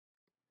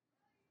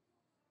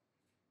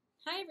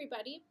Hi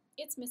everybody,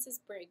 it's Mrs.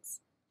 Briggs.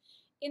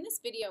 In this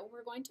video,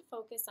 we're going to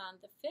focus on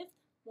the fifth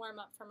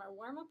warm-up from our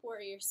Warm-Up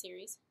Warrior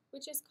series,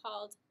 which is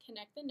called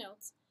Connect the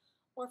Notes,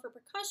 or for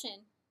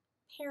percussion,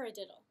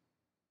 Paradiddle.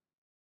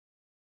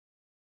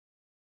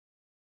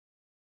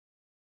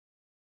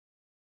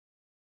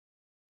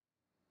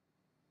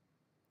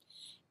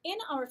 In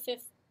our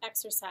fifth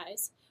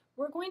exercise,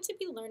 we're going to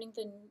be learning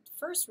the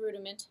first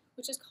rudiment,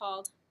 which is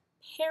called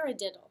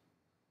Paradiddle.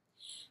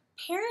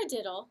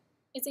 Paradiddle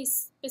is a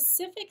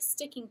specific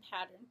sticking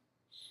pattern,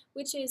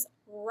 which is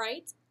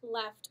right,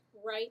 left,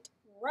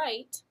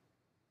 right,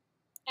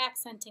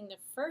 accenting the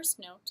first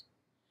note,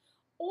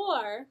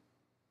 or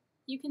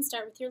you can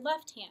start with your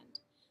left hand,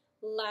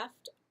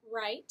 left,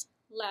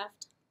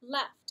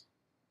 left,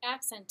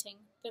 accenting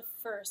the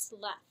first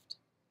left.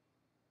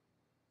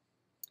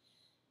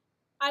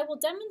 I will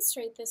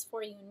demonstrate this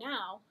for you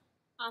now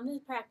on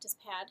the practice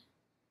pad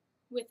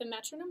with the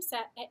metronome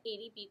set at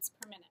 80 beats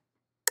per minute.